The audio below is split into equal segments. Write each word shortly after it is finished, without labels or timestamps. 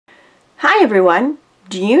Hi everyone.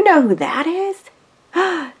 Do you know who that is?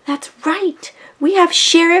 That's right. We have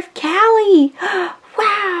Sheriff Callie.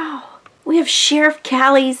 Wow. We have Sheriff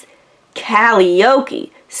Callie's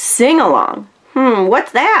karaoke sing-along.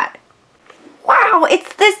 What's that? Wow,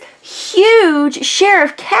 it's this huge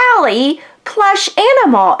Sheriff Callie plush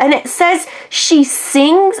animal, and it says she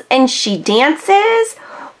sings and she dances.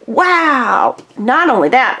 Wow. Not only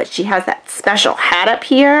that, but she has that special hat up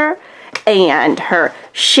here and her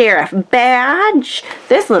sheriff badge.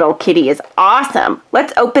 This little kitty is awesome.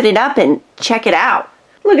 Let's open it up and check it out.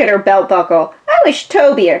 Look at her belt buckle. I wish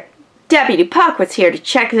Toby or Deputy Puck was here to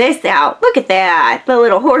check this out. Look at that. The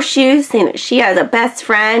little horseshoes saying that she has a best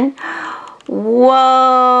friend.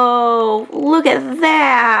 Whoa, look at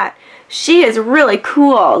that. She is really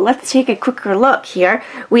cool. Let's take a quicker look here.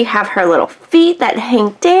 We have her little feet that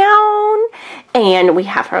hang down, and we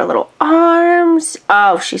have her little arms.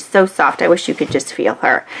 Oh, she's so soft. I wish you could just feel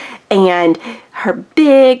her. And her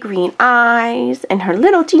big green eyes, and her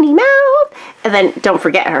little teeny mouth. And then don't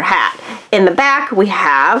forget her hat. In the back, we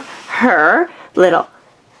have her little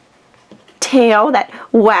tail that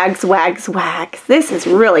wags, wags, wags. This is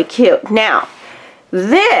really cute. Now,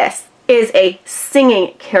 this is a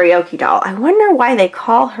singing karaoke doll. I wonder why they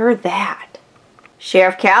call her that.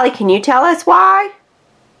 Sheriff Callie, can you tell us why?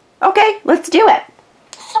 Okay, let's do it.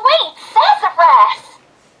 Sweet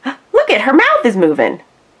sassafras! Look at her mouth is moving.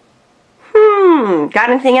 Got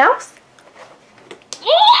anything else?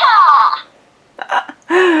 Yeehaw!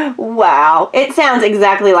 Wow, it sounds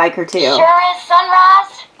exactly like her too. Sure is,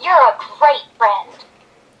 Sunrise. You're a great friend.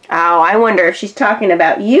 Oh, I wonder if she's talking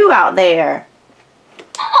about you out there.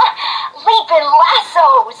 Leaping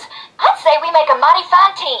lassos! I'd say we make a mighty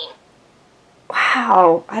fine team.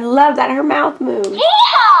 Wow, I love that her mouth moves.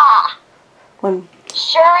 Yeehaw!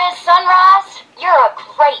 Sure is, Sunrise. You're a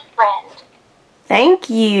great friend.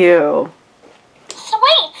 Thank you.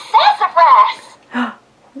 Sweet sassafras!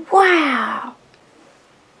 Wow.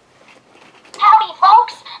 Howdy,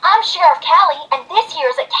 folks. I'm Sheriff Callie, and this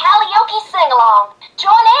year's a karaoke sing-along.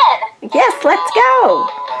 Join in. Yes, let's go.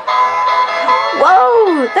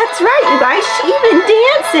 Whoa, that's right, you guys. She even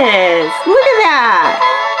dances. Look at that.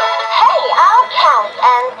 Hey, I'm Callie,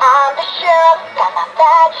 and I'm the sheriff. Got my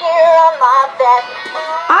badge here on my vest.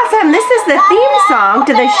 Awesome. This is the theme song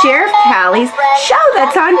to the Sheriff Callie's show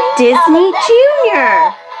that's on Disney Junior.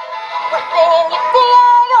 We're singing you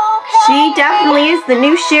karaoke. She definitely is the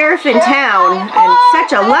new sheriff in town, and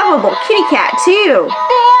such a lovable kitty cat, too.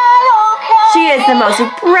 She is the most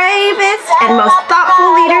bravest and most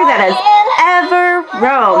thoughtful leader that has ever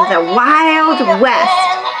roamed the Wild West.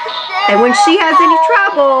 And when she has any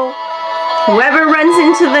trouble, whoever runs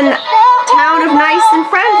into the town of nice and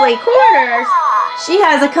friendly corners, she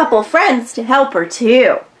has a couple friends to help her,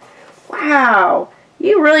 too. Wow,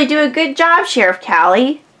 you really do a good job, Sheriff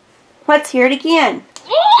Callie. Let's hear it again.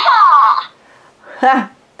 Yeehaw!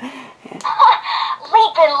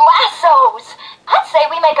 Leaping lassos! I'd say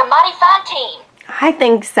we make a mighty fine team. I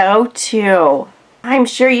think so, too. I'm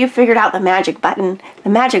sure you figured out the magic button. The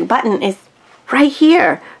magic button is right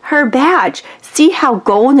here. Her badge. See how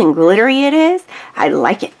gold and glittery it is? I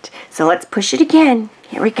like it. So let's push it again.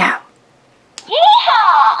 Here we go.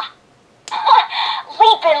 Yeehaw!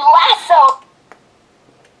 Leaping lasso!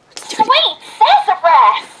 Sweet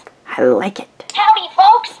sassafras! I like it. Howdy,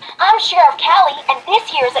 folks. I'm Sheriff Callie, and this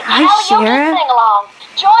year's a Hi, karaoke Sheriff. sing-along.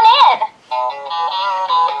 Join in.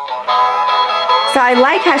 So I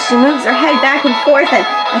like how she moves her head back and forth, and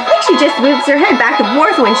I think she just moves her head back and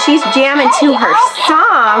forth when she's jamming to her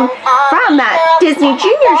song from that Disney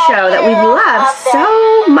Junior show that we love so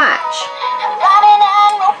much.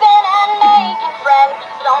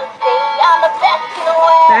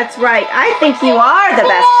 That's right. I think you are the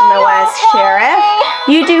best in the West, Sheriff.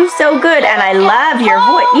 You do so good, and I love your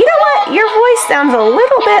voice. You know what? Your voice sounds a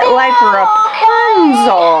little bit like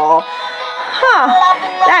Rapunzel. Huh.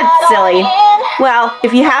 That's silly. Well,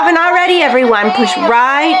 if you haven't already, everyone, push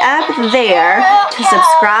right up there to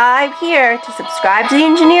subscribe here, to subscribe to the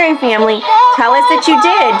Engineering Family. Tell us that you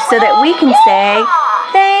did so that we can say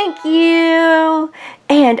thank you.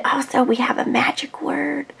 And also, we have a magic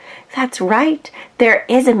word. That's right, there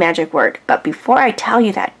is a magic word. But before I tell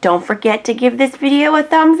you that, don't forget to give this video a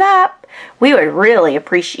thumbs up. We would really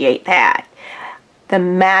appreciate that. The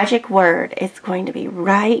magic word is going to be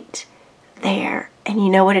right there. And you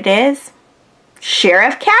know what it is?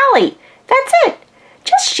 Sheriff Callie. That's it.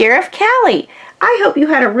 Just Sheriff Callie. I hope you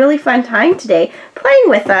had a really fun time today playing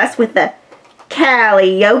with us with the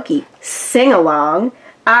karaoke sing-along.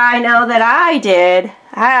 I know that I did.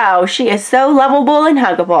 Wow, she is so lovable and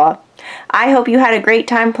huggable. I hope you had a great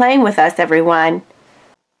time playing with us, everyone.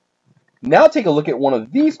 Now take a look at one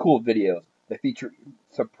of these cool videos that feature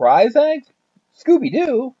surprise eggs,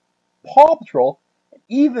 Scooby-Doo, Paw Patrol, and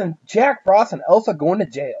even Jack Frost and Elsa going to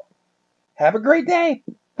jail. Have a great day.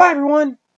 Bye, everyone.